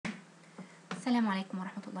Assalamu alaikum wa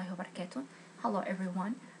rahmatullahi wa barakatuh. Hello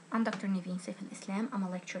everyone. I'm Dr. Neveen, Sief Eleleslam. I'm a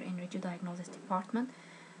lecturer in Radio Diagnosis Department.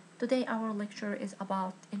 Today our lecture is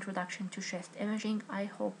about Introduction to Chest Imaging. I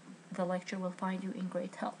hope the lecture will find you in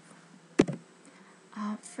great health.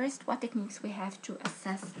 First, what techniques we have to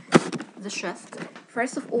assess the chest?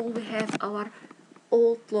 First of all, we have our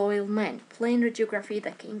old loyal man, plain radiography,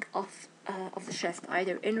 the king of the chest,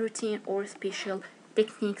 either in routine or special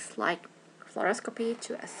techniques like fluoroscopy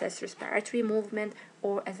to assess respiratory movement,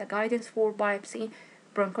 or as a guidance for biopsy,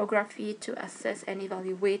 bronchography to assess and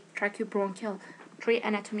evaluate tracheobronchial tree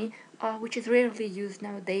anatomy, which is rarely used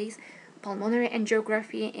nowadays, pulmonary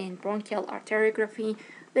angiography and bronchial arteriography.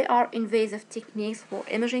 They are invasive techniques for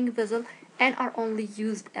imaging vessel and are only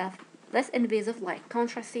used if less invasive like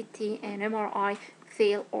contrast CT and MRI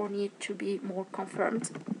fail or need to be more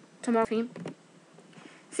confirmed. Tomography.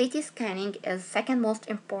 CT scanning is second most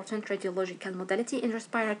important radiological modality in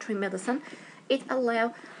respiratory medicine. It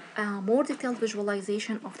allows more detailed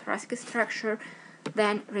visualization of thoracic structure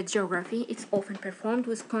than radiography. It's often performed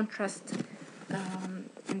with contrast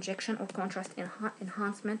injection or contrast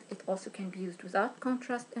enhancement. It also can be used without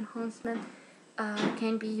contrast enhancement.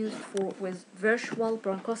 Can be used with virtual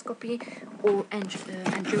bronchoscopy or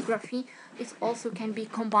angiography. It also can be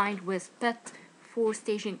combined with PET for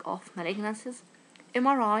staging of malignancies.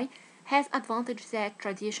 MRI has advantage that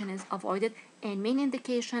radiation is avoided, and main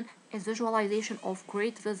indication is visualization of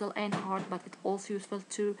great vessel and heart, but it's also useful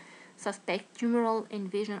to suspect tumoral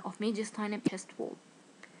invasion of mediastinum chest wall.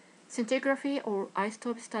 Scintigraphy or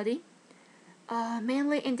isotope study,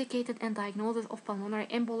 mainly indicated in diagnosis of pulmonary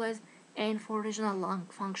embolism and for regional lung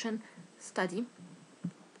function study.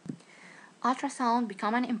 Ultrasound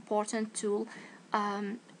become an important tool,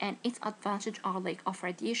 and its advantage are lack of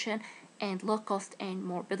radiation and low cost and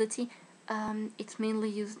morbidity. It's mainly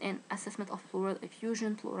used in assessment of pleural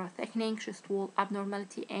effusion, pleural thickening, chest wall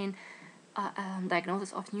abnormality, and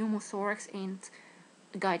diagnosis of pneumothorax and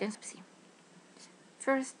guidance.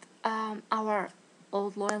 First, our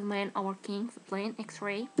old loyal man, our king, the plain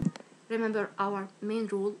X-ray. Remember our main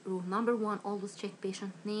rule number 1, always check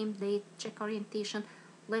patient name, date, check orientation,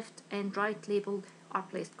 left and right label are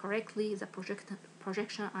placed correctly, the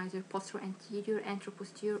projection either posterior, anterior,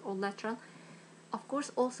 anteroposterior, or lateral. Of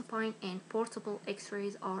course, all supine and portable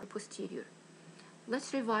X-rays are posterior.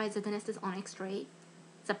 Let's revise the densities on X-ray.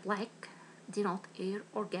 The black denote air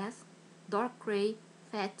or gas, dark gray,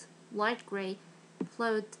 fat, light gray,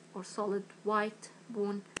 fluid or solid, white,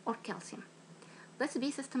 bone, or calcium. Let's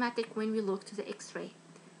be systematic when we look to the X-ray.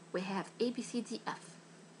 We have A, B, C, D, F.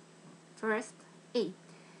 First, A,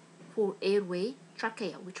 for airway,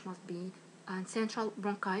 trachea, which must be and central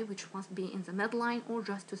bronchi, which must be in the midline or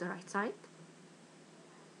just to the right side.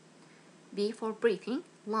 B, for breathing,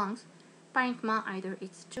 lungs, parenchyma, either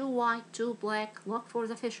it's too white, too black, look for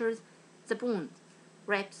the fissures, the bones,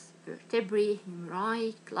 ribs, vertebrae,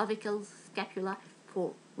 humeri, clavicles, scapula.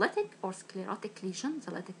 For lytic or sclerotic lesion,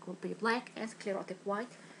 the lytic will be black and sclerotic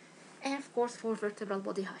white, and of course for vertebral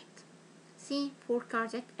body height. C, for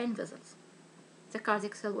cardiac and vessels. The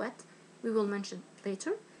cardiac silhouette we will mention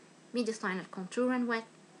later. Mediastinal contour and wet.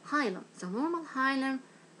 Hilum, the normal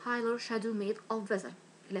hilar shadow made of vessel.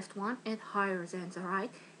 Left one is higher than the right,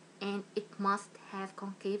 and it must have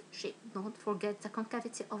concave shape. Don't forget the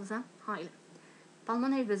concavity of the hilum.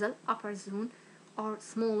 Pulmonary vessel, upper zone, are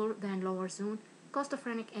smaller than lower zone.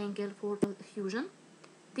 Costophrenic angle for effusion.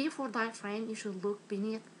 D, for diaphragm, you should look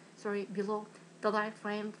below the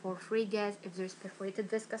diaphragm for free gas if there is perforated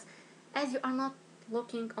viscous, as you are not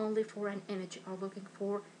looking only for an image, you are looking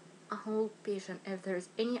for a whole patient if there is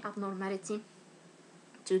any abnormality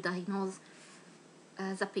to diagnose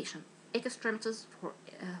the patient. Extremities for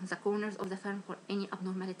the corners of the fan for any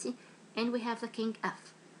abnormality, and we have the king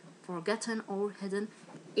F, forgotten or hidden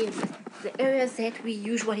areas, the areas that we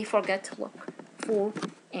usually forget to look for,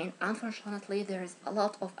 and unfortunately there is a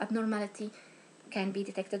lot of abnormality can be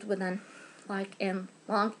detected within, like in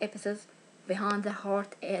lung episodes behind the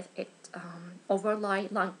heart as it overlie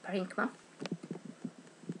lung parenchyma.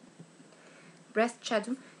 Breast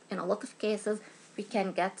shadow, in a lot of cases we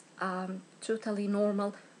can get totally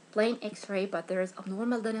normal plain X-ray, but there is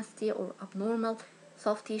abnormal density or abnormal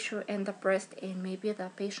soft tissue in the breast, and maybe the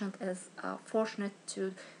patient is fortunate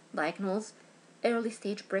to diagnose early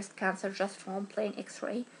stage breast cancer just from plain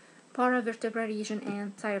X-ray, paravertebral region,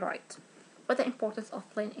 and thyroid. What the importance of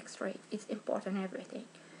plain X-ray? It's important in everything.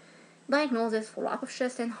 Diagnosis, follow-up of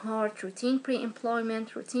chest and heart, routine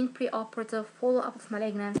pre-employment, routine pre-operative, follow-up of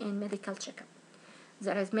malignant, and medical checkup.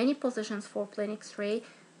 There is many positions for plain X-ray,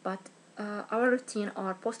 but our routine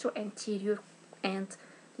are posterior, anterior, and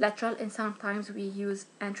lateral, and sometimes we use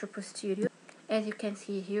anteroposterior. As you can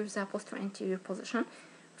see here, the posterior anterior position.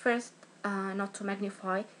 First, not to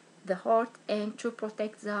magnify the heart and to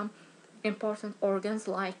protect the important organs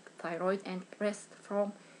like thyroid and breast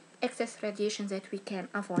from excess radiation that we can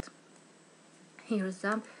avoid. Here's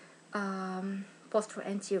the posterior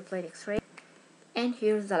anterior plane X-ray, and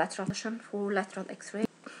here's the lateral position for lateral X-ray.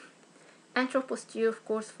 Anteroposterior, of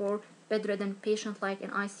course, for bedridden patient like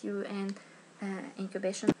in ICU and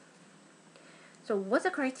incubation. So what's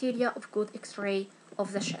the criteria of good X-ray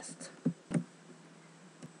of the chest?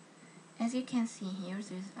 As you can see here,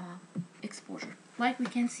 there's exposure. Like we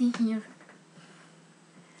can see here,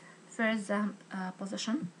 first the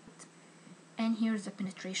position, and here's the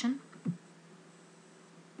penetration.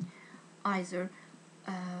 Either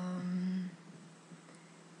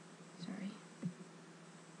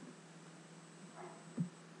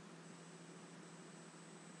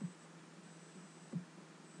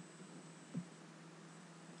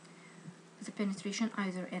the penetration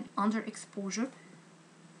either an underexposure.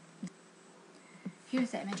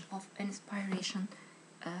 Here's the image of inspiration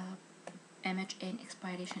image and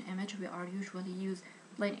expiration image. We are usually use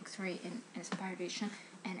plain X-ray in inspiration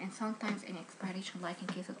and sometimes in expiration, like in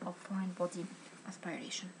cases of foreign body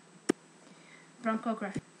aspiration.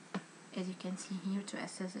 Bronchography, as you can see here, to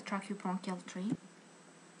assess the tracheobronchial tree.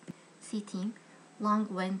 CT, lung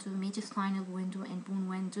window, mediastinal window, and bone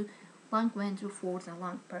window. Lung window for the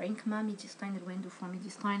lung parenchyma, mediastinal window for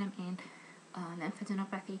mediastinum and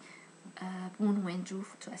lymphadenopathy, bone window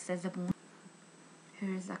to assess the bone.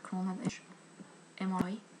 Here is the coronal image,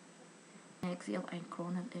 MRI, axial and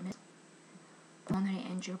coronal image, pulmonary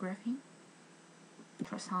angiography,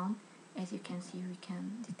 ultrasound. As you can see, we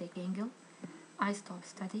can detect angle, eye-stop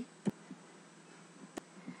study.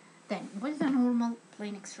 Then, what is the normal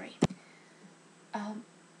plain X-ray?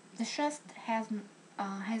 The chest has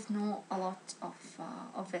no a lot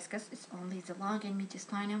of viscous. It's only the lung and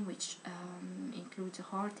mediastinum, which includes the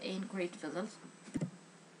heart and great vessels.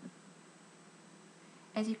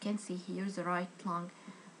 As you can see here, the right lung.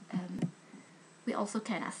 We also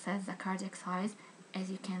can assess the cardiac size. As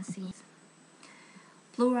you can see,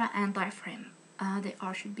 pleura and diaphragm. They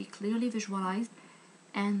should be clearly visualized,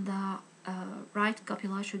 and the right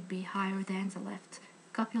cupula should be higher than the left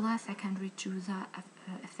cupula, secondary to the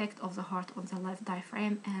effect of the heart on the left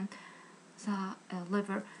diaphragm and the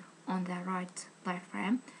liver on the right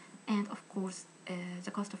diaphragm. And of course,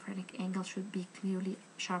 the costophrenic angle should be clearly,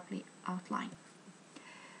 sharply outlined.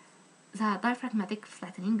 The diaphragmatic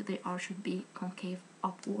flattening, they should be concave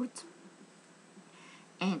upward,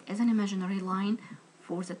 and as an imaginary line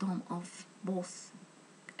for the dome of both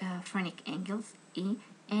phrenic angles, E,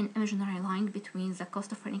 and imaginary line between the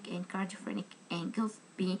costophrenic and cardiophrenic angles,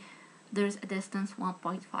 B. There's a distance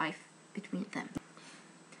 1.5 between them.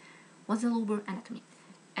 What's the lobar anatomy?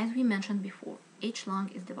 As we mentioned before, each lung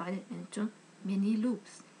is divided into many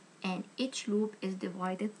loops, and each loop is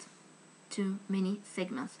divided to many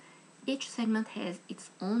segments. Each segment has its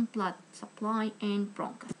own blood supply and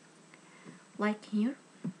bronchus. Like here,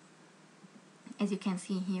 as you can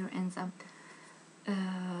see here in the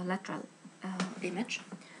lateral image,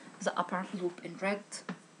 the upper loop in red,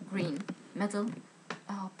 green, middle,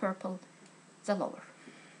 purple, the lower.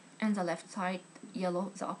 And the left side,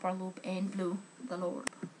 yellow, the upper loop, and blue, the lower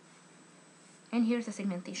loop. And here's the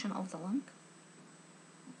segmentation of the lung.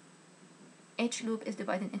 Each loop is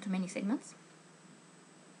divided into many segments.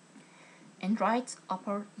 And right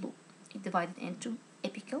upper loop is divided into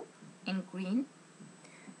apical in green,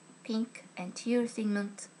 pink anterior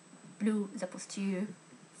segment, blue the posterior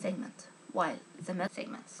segment, while the middle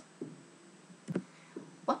segments.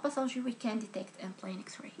 What pathology we can detect in plain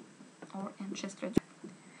X-ray or in chest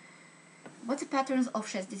radiography? What's the patterns of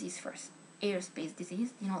chest disease first? Airspace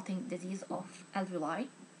disease, denoting disease of alveoli.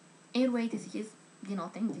 Airway disease,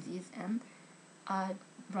 denoting disease in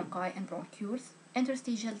bronchi and bronchioles.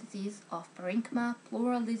 Interstitial disease of parenchyma,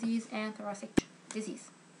 pleural disease, and thoracic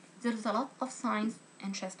disease. There's a lot of signs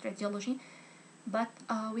in chest radiology, but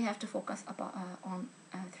we have to focus on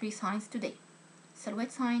 3 signs today.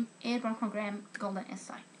 Silhouette sign, air bronchogram, golden S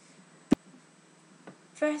sign.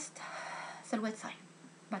 First, silhouette sign.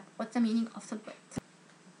 But what's the meaning of silhouette?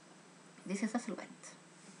 This is a silhouette.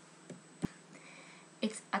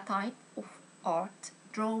 It's a type of art,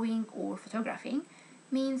 drawing, or photographing,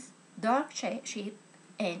 means dark shape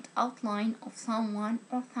and outline of someone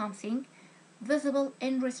or something visible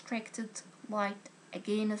in restricted light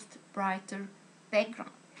against brighter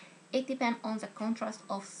background. It depends on the contrast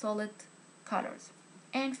of solid colors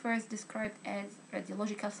and first described as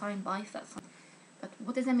radiological sign by Felsen. But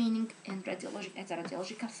what is the meaning in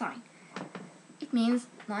radiological sign? It means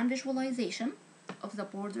non-visualization of the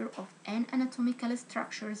border of an anatomical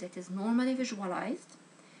structure that is normally visualized.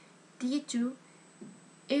 D2,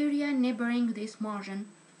 area neighboring this margin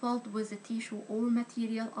filled with the tissue or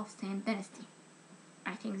material of same density.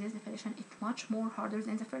 I think this definition is much more harder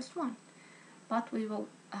than the first one, but we will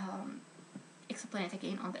explain it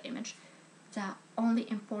again on the image. The only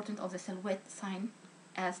important of the silhouette sign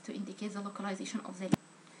as to indicate the localization of the lesion.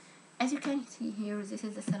 As you can see here, this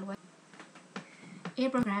is the silhouette. A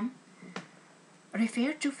program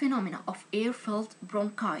refer to phenomena of air-filled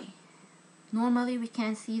bronchi. Normally we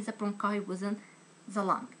can see the bronchi within the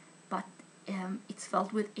lung, but it's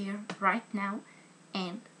filled with air right now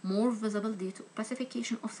and more visible due to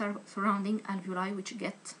opacification of surrounding alveoli, which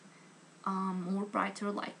get more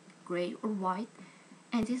brighter like gray or white,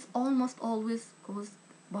 and this almost always caused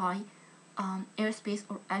by airspace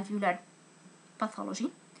or alveolar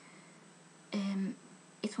pathology.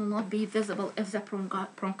 It will not be visible if the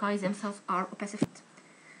bronchi themselves are opacified.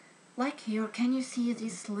 Like here, can you see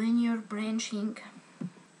this linear branching?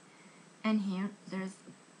 And here there's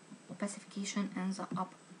opacification in the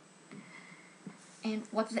upper. And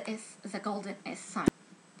what the golden S sign?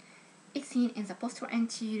 It's seen in the posterior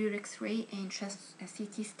anterior X-ray and chest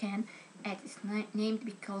CT scan, and it's named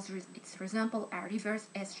because it resembles a reverse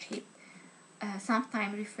S shape,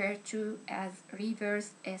 sometimes referred to as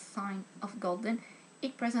reverse S sign of golden.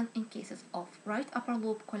 It present in cases of right upper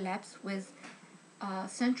lobe collapse with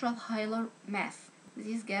central hilar mass.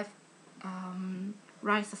 These give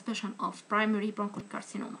rise suspicion of primary bronchial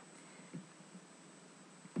carcinoma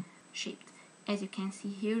shaped. As you can see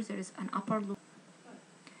here, there is an upper lobe.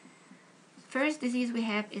 First disease we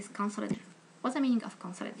have is consolidation. What's the meaning of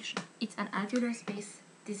consolidation? It's an alveolar space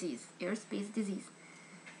disease, airspace disease.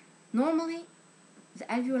 Normally, the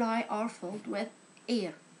alveoli are filled with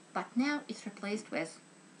air, but now it's replaced with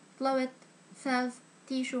fluid, cells,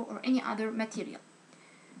 tissue, or any other material.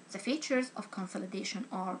 The features of consolidation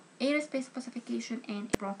are airspace opacification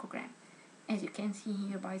and bronchogram. As you can see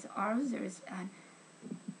here by the arrows, there is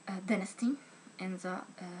a density in the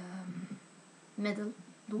middle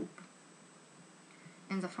loop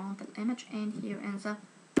in the frontal image, and here in the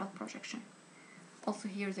dot projection. Also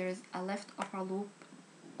here there is a left upper loop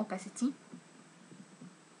opacity.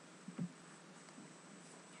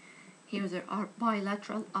 Here there are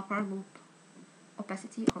bilateral upper loop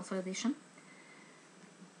opacity consolidation.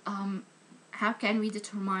 How can we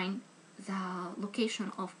determine the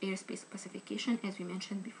location of airspace opacification? As we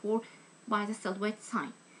mentioned before, by the silhouette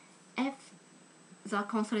sign. If the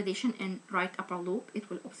consolidation in right upper loop, it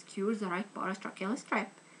will obscure the right paratracheal strip.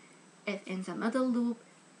 If in the middle loop,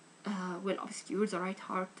 will obscure the right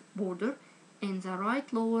heart border. In the right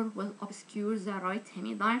lower, will obscure the right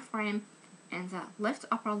hemidiaphragm. And the left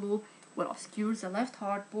upper loop will obscure the left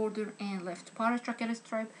heart border and left paratracheal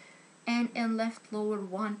strip. And in left lower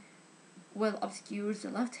one, will obscure the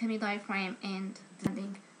left hemidiaphragm and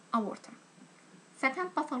descending aorta.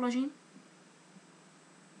 Second pathology,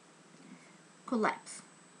 collapse.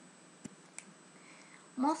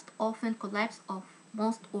 Most often collapse of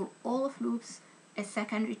most or all of loops is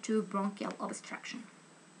secondary to bronchial obstruction.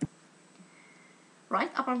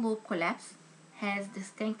 Right upper lobe collapse has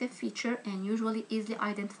distinctive feature and usually easily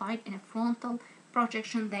identified in a frontal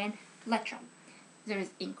projection than lateral. There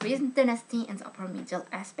is increased density in the upper medial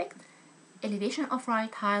aspect, elevation of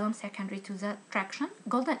right hilum secondary to the traction,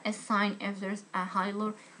 golden S sign if there's a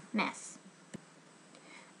hilar mass.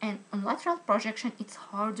 And on lateral projection, it's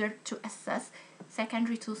harder to assess,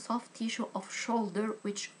 secondary to soft tissue of shoulder,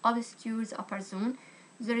 which obscures the upper zone.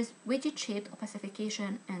 There is widget-shaped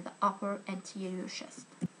opacification in the upper anterior chest.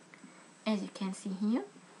 As you can see here,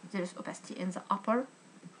 there is opacity in the upper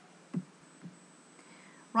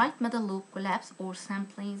right middle lobe collapse, or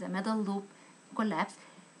simply the middle lobe collapse,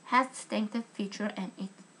 has distinctive feature and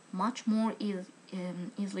it's much more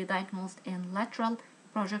easily diagnosed in lateral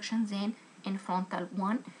projection than in frontal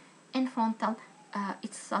one. In frontal,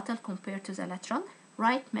 it's subtle compared to the lateral.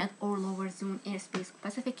 Right mid or lower zone airspace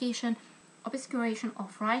opacification, obscuration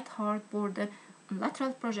of right heart border. On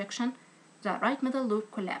lateral projection, the right middle lobe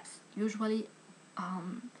collapse usually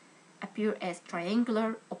appear as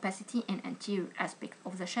triangular opacity in anterior aspect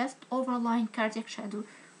of the chest, overlying cardiac shadow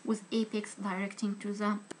with apex directing to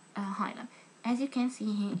the hilum. As you can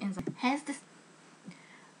see here, has this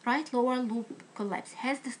right lower lobe collapse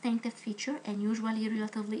has distinctive feature and usually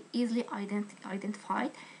relatively easily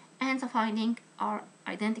identified, and the findings are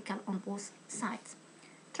identical on both sides.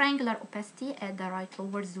 Triangular opacity at the right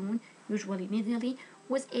lower zone, usually medially,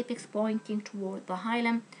 with apex pointing toward the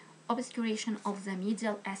hilum, obscuration of the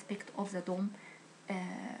medial aspect of the dome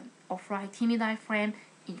of right hemidiaphragm,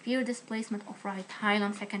 inferior displacement of right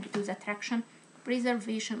hilum secondary to the traction,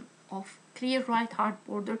 preservation of clear right heart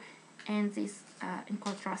border, and this in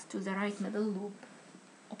contrast to the right middle lobe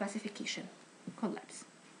opacification collapse.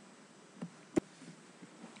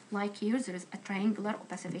 Like here, there is a triangular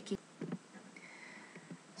opacification.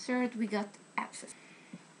 Third, we got abscess.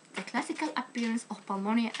 The classical appearance of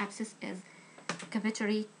pulmonary abscess is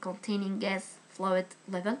cavitary containing gas fluid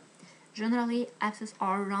level. Generally, abscesses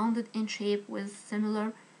are rounded in shape with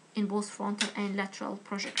similar in both frontal and lateral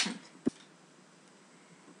projections.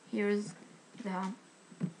 Here's the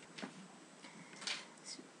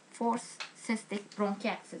fourth, cystic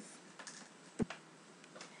bronchiectasis,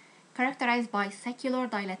 characterized by secular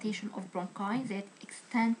dilatation of bronchi that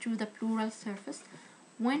extend to the pleural surface.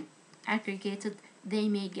 When aggregated, they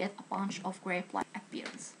may get a bunch of grape-like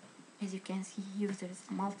appearance. As you can see here, there is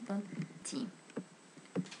multiple team.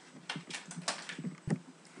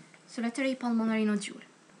 Solitary pulmonary nodule.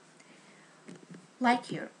 Like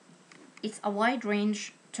here, it's a wide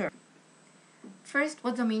range term. First,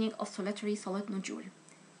 what's the meaning of solitary solid nodule?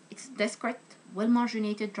 It's discrete,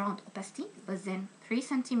 well-marginated round opacity, within 3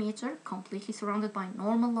 cm, completely surrounded by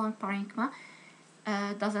normal lung parenchyma,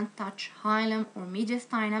 doesn't touch hilum or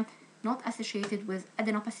mediastinum, not associated with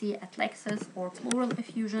adenopathy, atlaxis, or pleural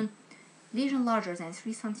effusion. Lesions larger than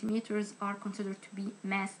 3 cm are considered to be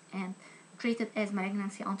mass and treated as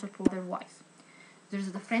malignancy until proved otherwise. There is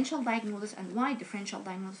a differential diagnosis, and wide differential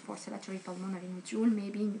diagnosis for solitary pulmonary nodule may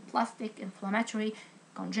be neoplastic, inflammatory,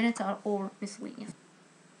 congenital, or miscellaneous.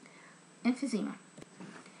 Emphysema.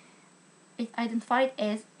 It's identified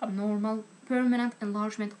as abnormal permanent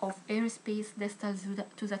enlargement of airspace distal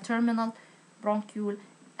to the terminal bronchiole,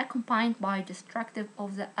 accompanied by destructive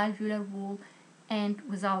of the alveolar wall and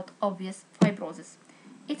without obvious fibrosis.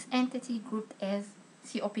 Its entity grouped as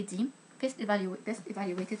COPD, best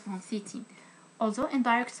evaluated on CT, although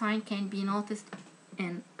indirect sign can be noticed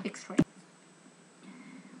in X-ray.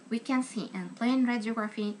 We can see in plain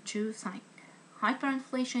radiography 2 signs: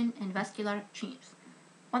 hyperinflation and vascular changes.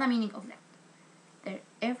 What the meaning of that?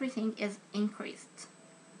 Everything is increased.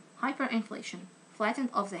 Hyperinflation, flattening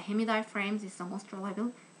of the hemidiaphragm is the most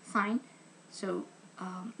reliable sign. So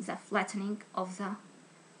the flattening of the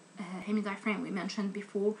hemidiaphragm we mentioned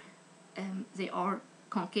before, they are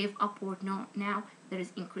concave upward. Now there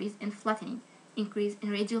is increase in flattening, increase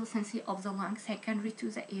in radial sensitivity of the lung secondary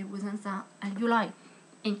to the air within the alveoli,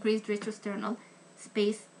 increased retrosternal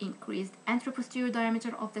space, increased anteroposterior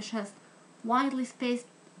diameter of the chest, widely spaced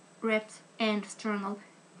ribs and sternal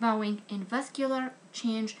bowing, and vascular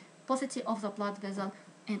change, paucity of the blood vessel,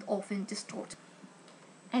 and often distorted.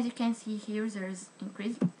 As you can see here, there is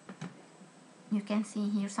increase. You can see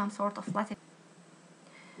here some sort of flattening,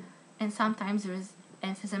 and sometimes there is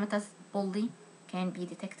emphysematous bully can be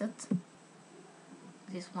detected.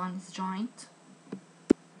 This one is giant.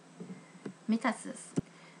 Metastasis.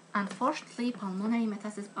 Unfortunately, pulmonary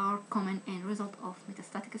metastases are common and result of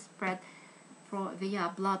metastatic spread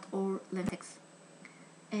via blood or lymphatic.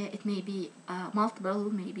 It may be multiple,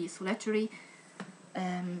 may be solitary,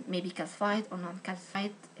 may be calcified or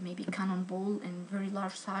non-calcified, it may be cannonball in very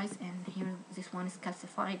large size, and here this one is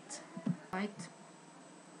calcified.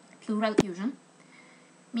 Pleural effusion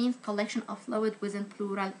means collection of fluid within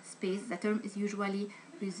pleural space. The term is usually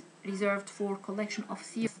reserved for collection of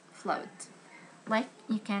serous fluid. Like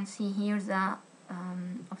you can see here,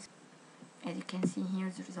 as you can see here,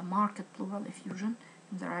 there is a marked pleural effusion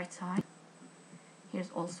on the right side. Here's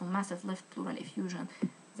also massive left pleural effusion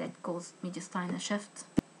that causes mediastinal shift.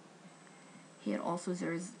 Here also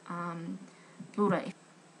there is pleural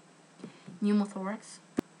pneumothorax.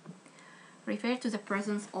 Refer to the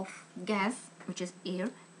presence of gas, which is air,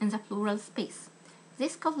 in the pleural space.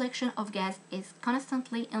 This collection of gas is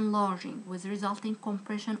constantly enlarging with resulting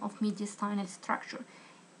compression of mediastinal structure.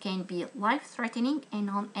 Can be life-threatening and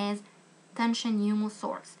known as tension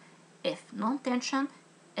pneumothorax. If non-tension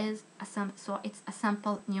is so it's a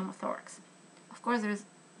simple pneumothorax. Of course, there is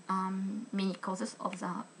many causes of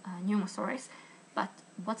the pneumothorax, but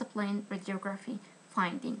what's a plain radiography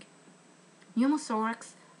finding?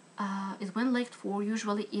 Pneumothorax is when looked for,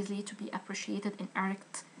 usually easily to be appreciated in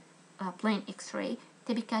erect plain X-ray.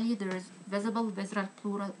 Typically, there is visible visceral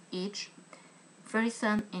pleural edge, very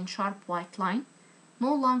thin and sharp white line.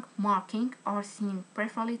 No lung marking are seen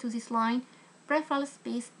peripherally to this line. Peripheral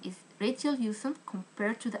space is radiolucent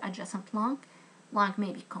compared to the adjacent lung. Lung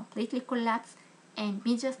may be completely collapsed, and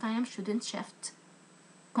mediastinum shouldn't shift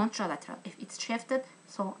contralateral. If it's shifted,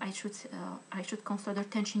 so I should consider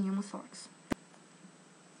tension pneumothorax.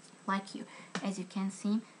 Like here, as you can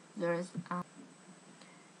see, there is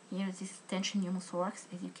here this tension pneumothorax.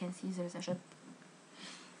 As you can see, there is a jet.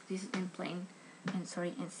 This is in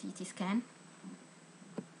CT scan.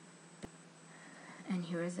 And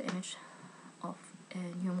here is the image of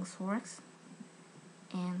pneumothorax,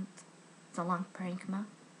 and the lung parenchyma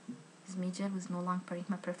is medial with no lung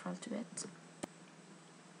parenchyma peripheral to it.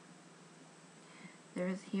 There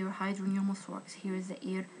is here hydropneumothorax. Here is the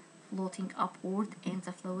air floating upward and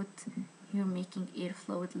the fluid here making air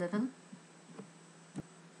fluid level.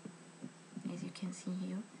 As you can see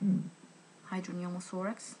here,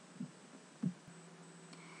 hydropneumothorax.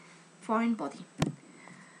 Foreign body.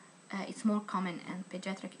 It's more common in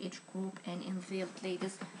pediatric age group and in veiled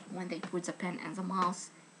ladies when they put the pen in the mouth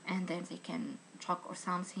and then they can choke or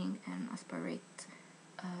something and aspirate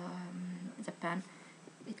the pen.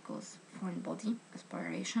 It goes foreign body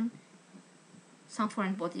aspiration. Some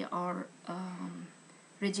foreign body are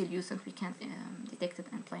radiolucent, we can detect it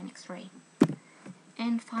in plain X-ray.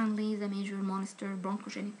 And finally, the major monster,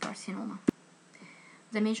 bronchogenic carcinoma.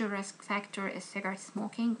 The major risk factor is cigarette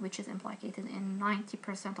smoking, which is implicated in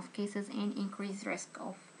 90% of cases and increased risk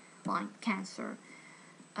of lung cancer.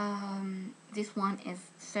 This one is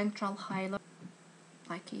central highlight.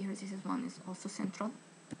 Like here, this one is also central.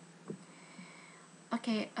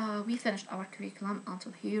 Okay, we finished our curriculum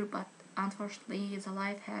until here, but unfortunately the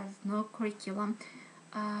life has no curriculum.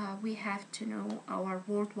 We have to know our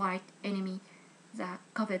worldwide enemy, the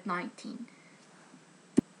COVID-19.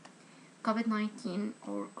 COVID-19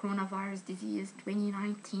 or coronavirus disease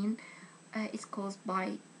 2019 is caused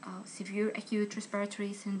by severe acute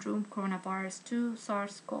respiratory syndrome coronavirus 2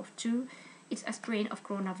 SARS-CoV-2. It's a strain of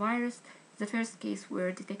coronavirus. The first case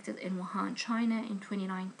were detected in Wuhan, China in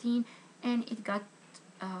 2019, and it got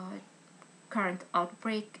current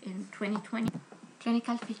outbreak in 2020.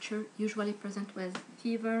 Clinical feature usually present with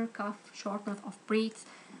fever, cough, shortness of breath.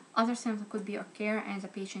 Other symptoms could be occur and the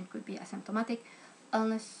patient could be asymptomatic.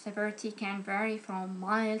 Illness severity can vary from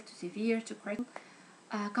mild to severe to critical.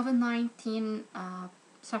 COVID-19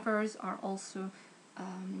 sufferers are also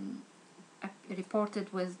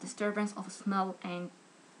reported with disturbance of smell and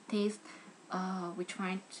taste, which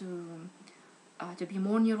find to be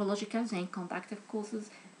more neurological than conjunctive causes.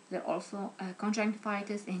 There are also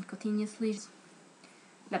conjunctivitis and cutaneous lesions.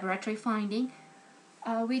 Laboratory finding.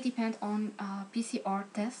 We depend on PCR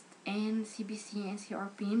test and CBC and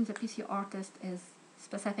CRP. The PCR test is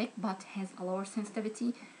specific but has a lower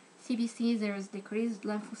sensitivity. CBC, there is decreased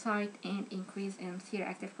lymphocyte and increase in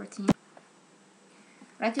C-reactive protein.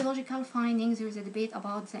 Radiological findings, there is a debate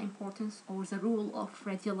about the importance or the role of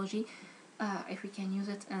radiology, if we can use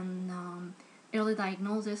it in early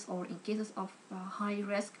diagnosis or in cases of high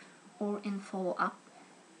risk or in follow-up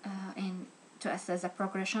and to assess the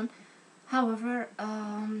progression. However,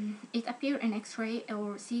 it appears in X-ray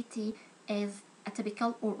or CT as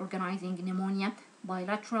atypical or organizing pneumonia,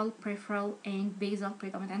 bilateral, peripheral, and basal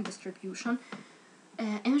predominant distribution.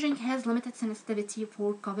 Imaging has limited sensitivity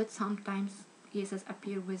for COVID. Sometimes cases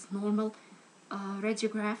appear with normal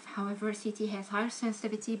radiograph. However, CT has higher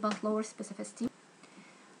sensitivity but lower specificity.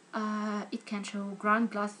 It can show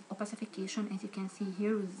ground glass opacification, as you can see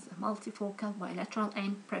here, with multifocal, bilateral,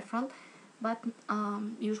 and peripheral, but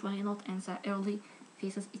usually not in the early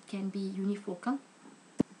phases. It can be unifocal.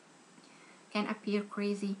 Can appear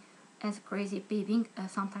crazy paving.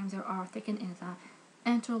 Sometimes there are thickened in the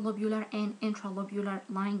interlobular and intralobular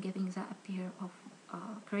line, giving the appear of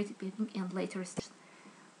crazy paving in later stages.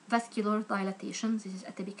 Vascular dilatation. This is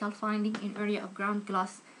a typical finding in area of ground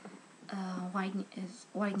glass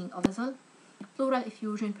widening of vessel. Pleural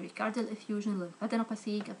effusion, pericardial effusion,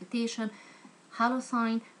 lymphadenopathy, cavitation, halo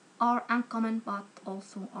sign are uncommon but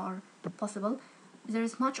also are possible. There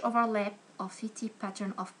is much overlap of CT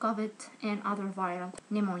pattern of COVID and other viral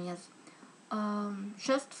pneumonias.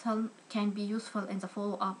 Chest film can be useful in the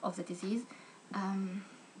follow-up of the disease.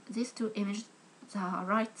 These two images, the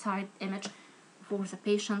right side image for the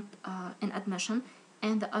patient in admission,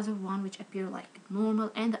 and the other one which appear like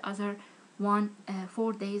normal, and the other one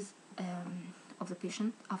 4 days of the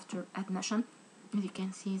patient after admission. As you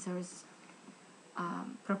can see, there is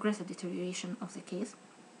progressive deterioration of the case.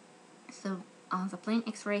 So the plain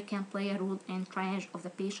X-ray can play a role in triage of the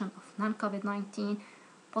patient of non-COVID-19,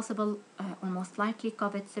 possible or most likely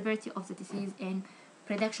COVID, severity of the disease, and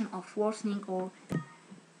prediction of worsening or.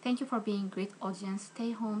 Thank you for being a great audience.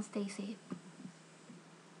 Stay home, stay safe.